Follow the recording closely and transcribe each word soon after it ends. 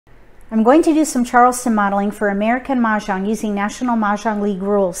I'm going to do some Charleston modeling for American Mahjong using National Mahjong League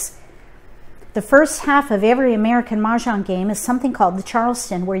rules. The first half of every American Mahjong game is something called the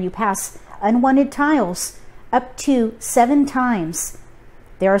Charleston, where you pass unwanted tiles up to 7 times.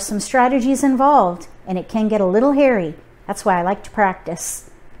 There are some strategies involved, and it can get a little hairy. That's why I like to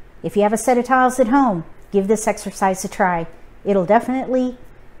practice. If you have a set of tiles at home, give this exercise a try. It'll definitely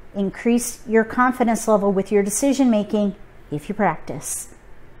increase your confidence level with your decision making if you practice.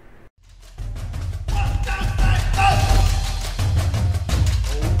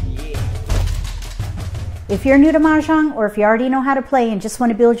 If you're new to Mahjong, or if you already know how to play and just want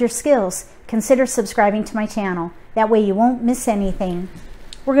to build your skills, consider subscribing to my channel. That way you won't miss anything.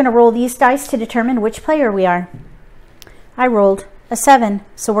 We're going to roll these dice to determine which player we are. I rolled a 7,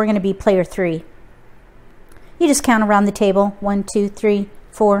 so we're going to be player 3. You just count around the table. 1, 2, 3,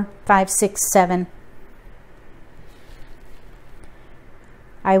 4, 5, 6, 7.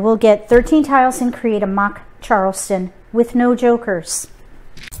 I will get 13 tiles and create a mock Charleston with no jokers.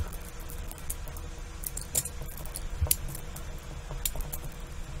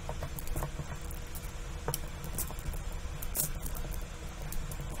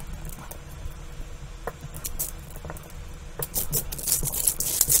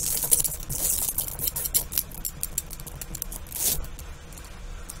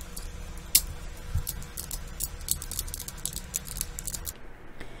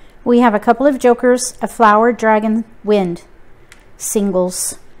 We have a couple of jokers, a flower, dragon, wind,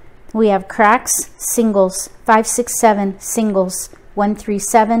 singles. We have cracks, singles, 5, 6, 7, singles, 1, 3,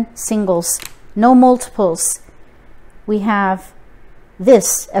 7, singles, no multiples. We have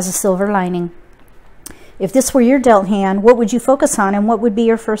this as a silver lining. If this were your dealt hand, what would you focus on and what would be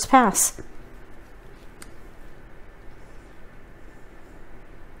your first pass?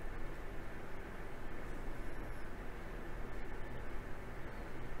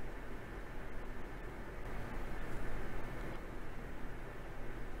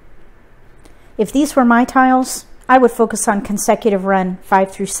 If these were my tiles, I would focus on consecutive run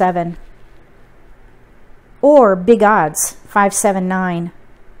 5 through 7. Or big odds 5, 7, 9.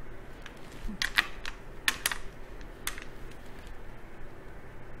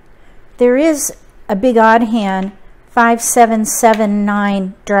 There is a big odd hand 5, 7, 7,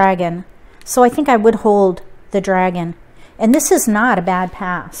 9 dragon. So I think I would hold the dragon. And this is not a bad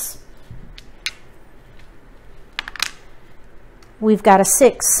pass. We've got a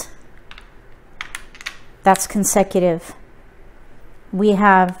 6. That's consecutive. We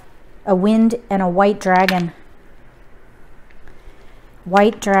have a wind and a white dragon.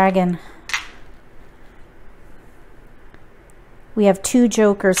 White dragon. We have 2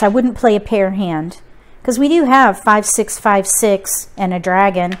 jokers. I wouldn't play a pair hand because we do have 5, 6, 5, 6 and a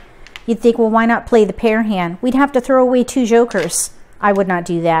dragon. You'd think, well, why not play the pair hand? We'd have to throw away 2 jokers. I would not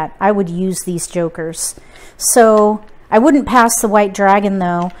do that. I would use these jokers. So I wouldn't pass the white dragon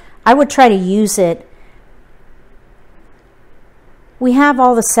though. I would try to use it. We have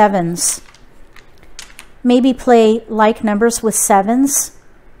all the 7s. Maybe play like numbers with 7s.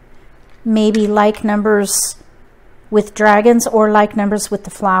 Maybe like numbers with dragons or like numbers with the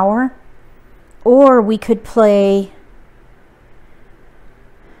flower. Or we could play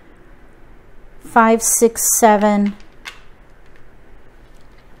 5, 6, 7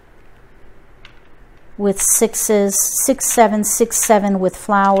 with 6s, 6, 7, 6, 7 with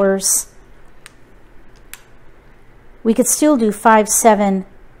flowers. We could still do 5, 7,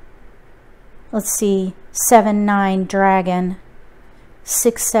 let's see, 7, 9, dragon,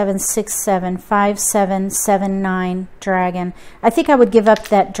 6, 7, 6, 7, 5, 7, 7, 9, dragon. I think I would give up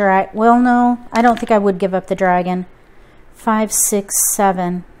that well, no, I don't think I would give up the dragon. 5, 6,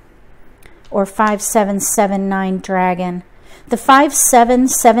 7, or 5, 7, 7, 9, dragon. The 5, 7,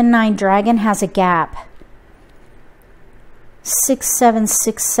 7, 9 dragon has a gap. 6, 7,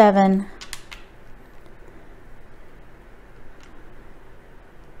 6, 7.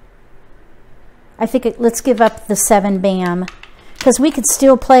 I think let's give up the 7 bam, because we could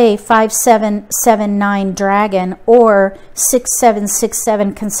still play 5, 7, 7, 9 dragon or 6, 7, 6,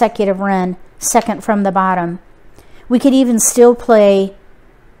 7 consecutive run, second from the bottom. We could even still play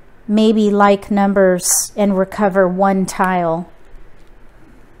maybe like numbers and recover 1 tile.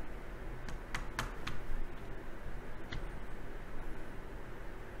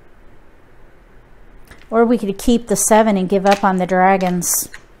 Or we could keep the 7 and give up on the dragons.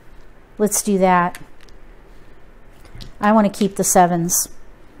 Let's do that. I want to keep the 7s.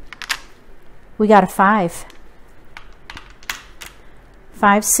 We got a 5.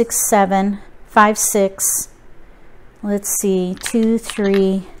 5, 6, 7, 5, 6. Let's see, 2,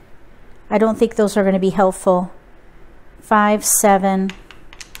 3. I don't think those are going to be helpful. 5, 7,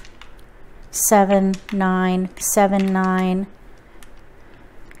 7, 9, 7, 9.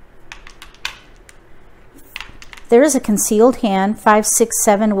 There is a concealed hand, 5, 6,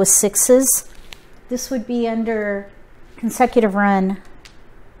 7 with sixes. This would be under consecutive run.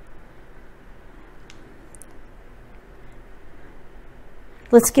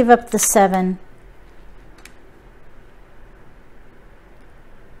 Let's give up the 7.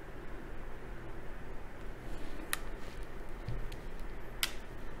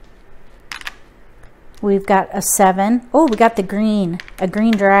 We've got a 7. Oh, we got the green, a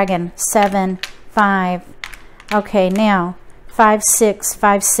green dragon. 7, 5. Okay, now 5, 6,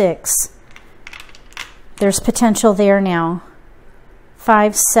 5, 6. There's potential there now.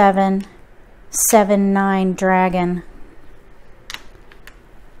 5, 7, 7, 9 dragon.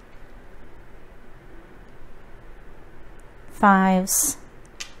 Fives.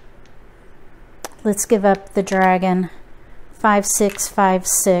 Let's give up the dragon. 5, 6, 5,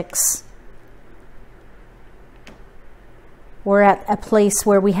 6. We're at a place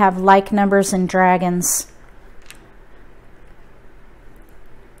where we have like numbers and dragons.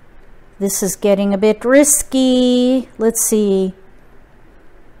 This is getting a bit risky. Let's see.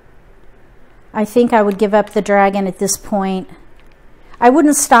 I think I would give up the dragon at this point. I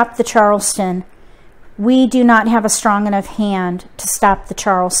wouldn't stop the Charleston. We do not have a strong enough hand to stop the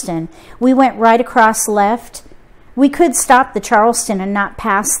Charleston. We went right across left. We could stop the Charleston and not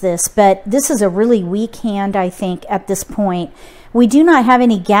pass this, but this is a really weak hand, I think, at this point. We do not have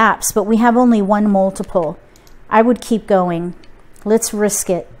any gaps, but we have only one multiple. I would keep going. Let's risk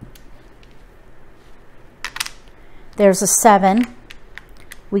it. There's a 7.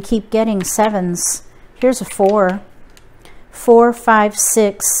 We keep getting 7s. Here's a 4. 4, 5,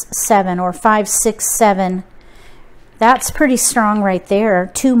 6, 7, or 5, 6, 7. That's pretty strong right there.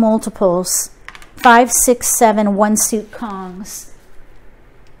 2 multiples. 5, 6, 7, 1 suit Kongs.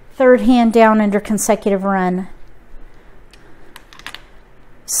 Third hand down under consecutive run.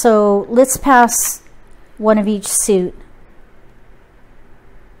 So let's pass one of each suit.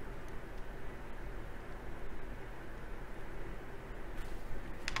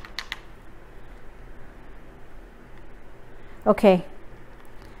 Okay.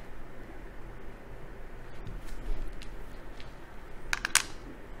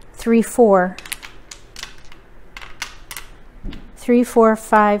 Three, 4. 3, 4,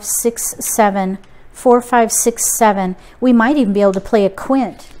 5, 6, 7. 4, 5, 6, 7. We might even be able to play a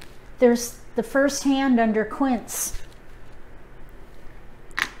quint. There's the first hand under quints.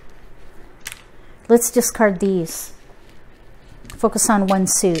 Let's discard these. Focus on one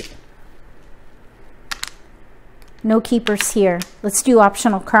suit. No keepers here. Let's do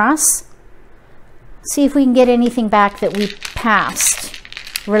optional cross. See if we can get anything back that we passed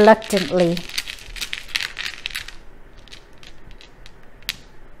reluctantly.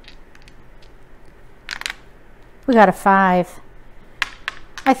 We got a 5.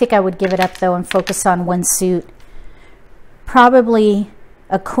 I think I would give it up though and focus on one suit. Probably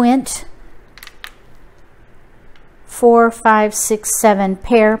a quint. 4, 5, 6, 7.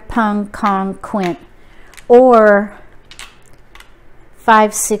 Pair, pung, Kong, quint. Or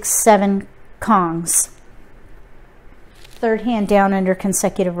 5, 6, 7 Kongs. Third hand down under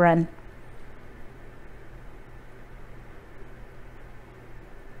consecutive run.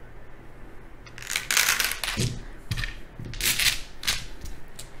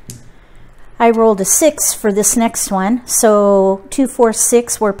 I rolled a 6 for this next one, so 2, 4,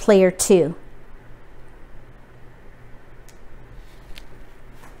 6 were player 2.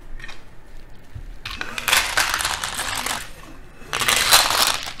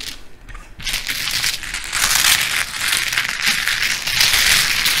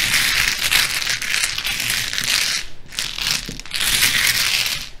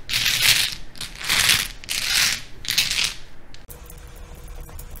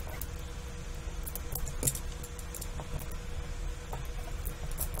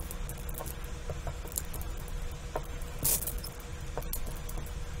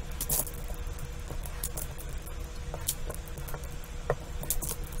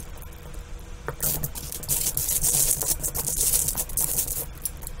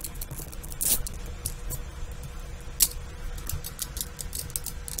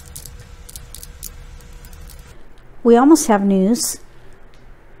 We almost have news.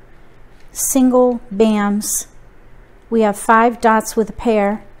 Single bams. We have 5 dots with a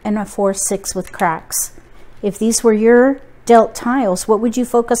pair and a 4, 6 with cracks. If these were your dealt tiles, what would you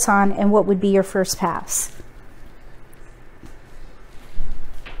focus on and what would be your first pass?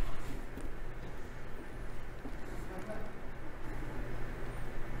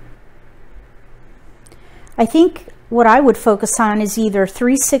 I think what I would focus on is either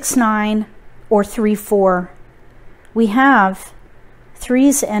 3, 6, 9 or 3-4. We have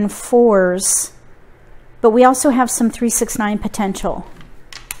 3s and 4s, but we also have some 3-6-9 potential.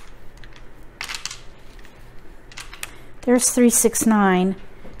 There's 3-6-9,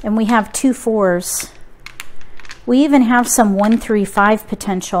 and we have 2 4s. We even have some 1-3-5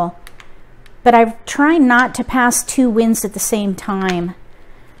 potential, but I'm trying not to pass 2 winds at the same time.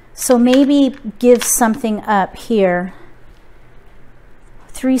 So maybe give something up here.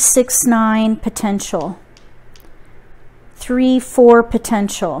 3-6-9 potential. 3-4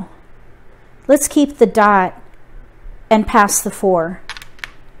 potential. Let's keep the dot and pass the 4.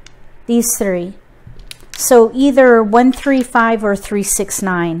 These 3. So either 1-3-5 or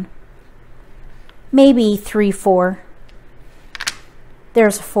 3-6-9. Maybe 3-4.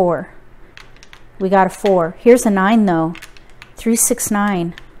 There's a 4. We got a 4. Here's a 9 though.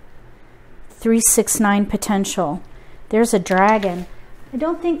 3-6-9. 3-6-9 potential. There's a dragon. I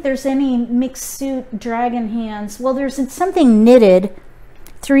don't think there's any mixed suit dragon hands. Well, there's something knitted.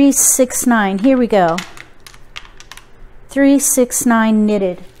 3-6-9. Here we go. 3-6-9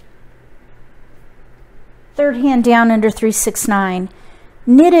 knitted. Third hand down under 3-6-9.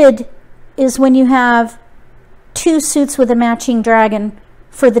 Knitted is when you have 2 suits with a matching dragon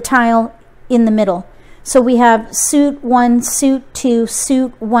for the tile in the middle. So we have suit 1, suit 2,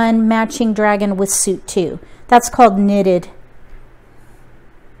 suit 1 matching dragon with suit 2. That's called knitted.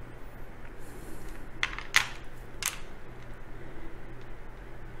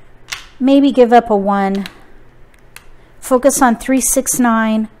 Maybe give up a 1. Focus on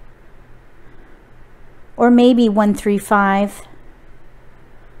 3-6-9 or maybe 1-3-5.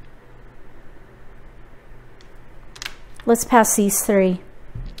 Let's pass these 3.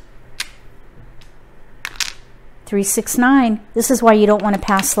 3-6-9. This is why you don't want to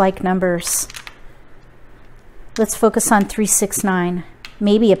pass like numbers. Let's focus on 3-6-9.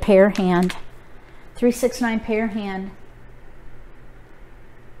 Maybe a pair hand. 3-6-9 pair hand.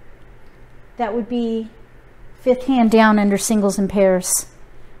 That would be 5th hand down under singles and pairs.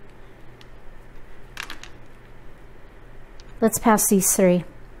 Let's pass these 3.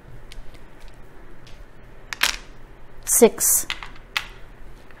 6.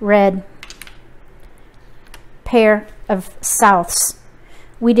 Red. Pair of souths.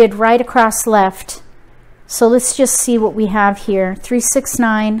 We did right across left. So let's just see what we have here.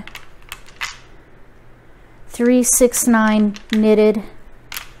 3-6-9. 3-6-9 knitted.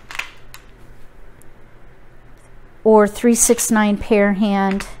 Or 3-6-9 pair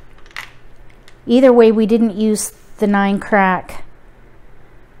hand. Either way, we didn't use the 9 crack.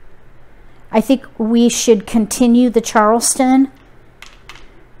 I think we should continue the Charleston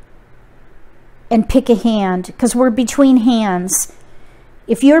and pick a hand because we're between hands.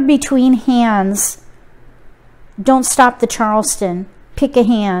 If you're between hands, don't stop the Charleston. Pick a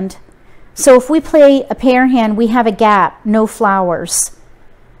hand. So if we play a pair hand, we have a gap, no flowers.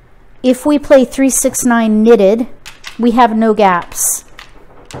 If we play 3-6-9 knitted, we have no gaps.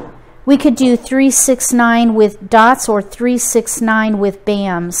 We could do 3-6-9 with dots or 3-6-9 with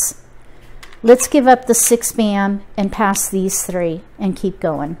bams. Let's give up the 6 bam and pass these 3 and keep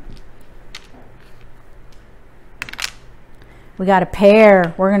going. We got a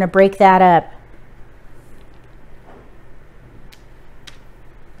pair. We're going to break that up.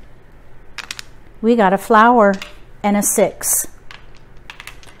 We got a flower and a 6.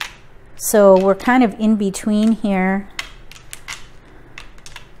 So we're kind of in between here.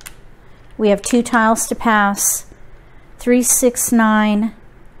 We have 2 tiles to pass. 3-6-9,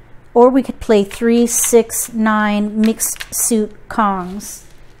 or we could play 3-6-9 mixed suit Kongs.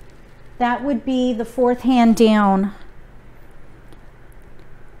 That would be the 4th hand down.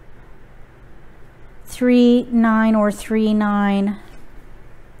 3-9 or 3-9.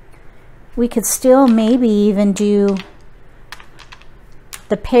 We could still maybe even do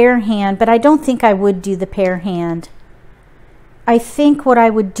the pair hand, but I don't think I would do the pair hand. I think what I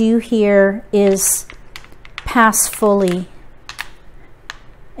would do here is pass fully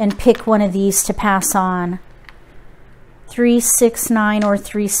and pick one of these to pass on. 3-6-9 or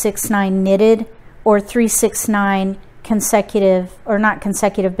 3-6-9 knitted or 3-6-9 consecutive, or not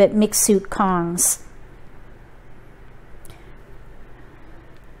consecutive, but mixed suit Kongs.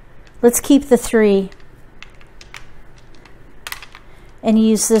 Let's keep the 3 and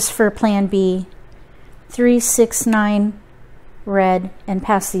use this for plan B. 3-6-9 red and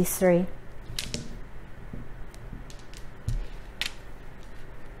pass these 3.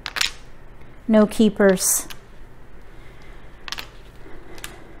 No keepers.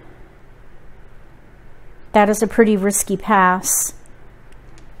 That is a pretty risky pass.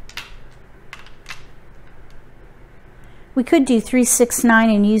 We could do 3, 6, 9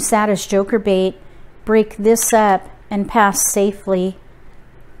 and use that as joker bait, break this up and pass safely.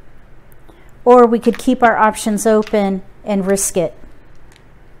 Or we could keep our options open and risk it.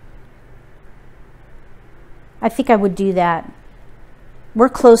 I think I would do that. We're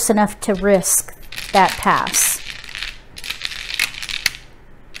close enough to risk that pass.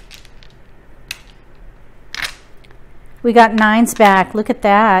 We got 9s back. Look at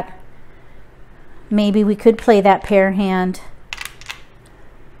that. Maybe we could play that pair hand.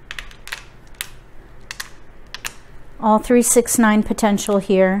 All 3, 6, 9 potential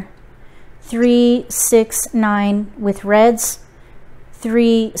here. 3, 6, 9 with reds.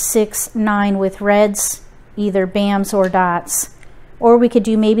 3, 6, 9 with reds, either bams or dots. Or we could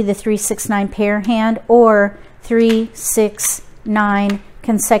do maybe the 3, 6, 9 pair hand, or 3, 6, 9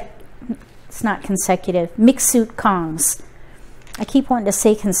 it's not consecutive, mixed suit Kongs. I keep wanting to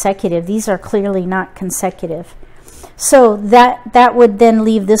say consecutive. These are clearly not consecutive. So that would then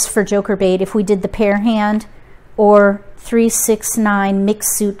leave this for joker bait if we did the pair hand or 3, 6, 9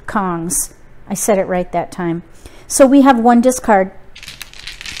 mixed suit Kongs. I said it right that time. So we have 1 discard.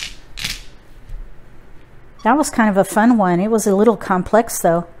 That was kind of a fun one. It was a little complex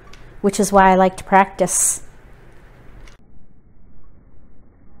though, which is why I like to practice.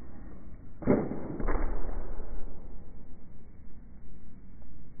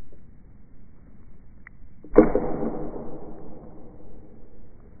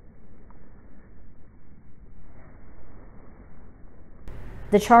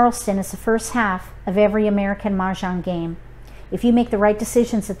 The Charleston is the first half of every American Mahjong game. If you make the right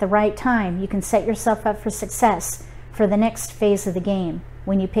decisions at the right time, you can set yourself up for success for the next phase of the game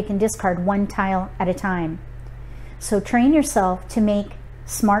when you pick and discard 1 tile at a time. So train yourself to make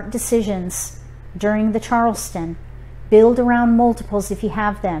smart decisions during the Charleston. Build around multiples if you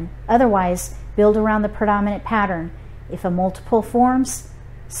have them. Otherwise, build around the predominant pattern. If a multiple forms,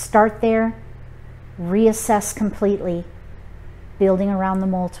 start there, reassess completely, building around the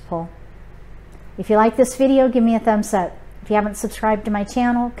multiple. If you like this video, give me a thumbs up. If you haven't subscribed to my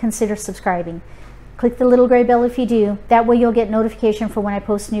channel, consider subscribing. Click the little gray bell if you do. That way you'll get notification for when I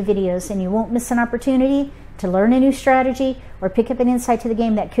post new videos, and you won't miss an opportunity to learn a new strategy or pick up an insight to the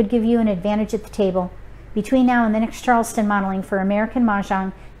game that could give you an advantage at the table. Between now and the next Charleston modeling for American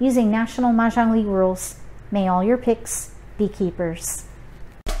Mahjong using National Mahjong League rules, may all your picks be keepers.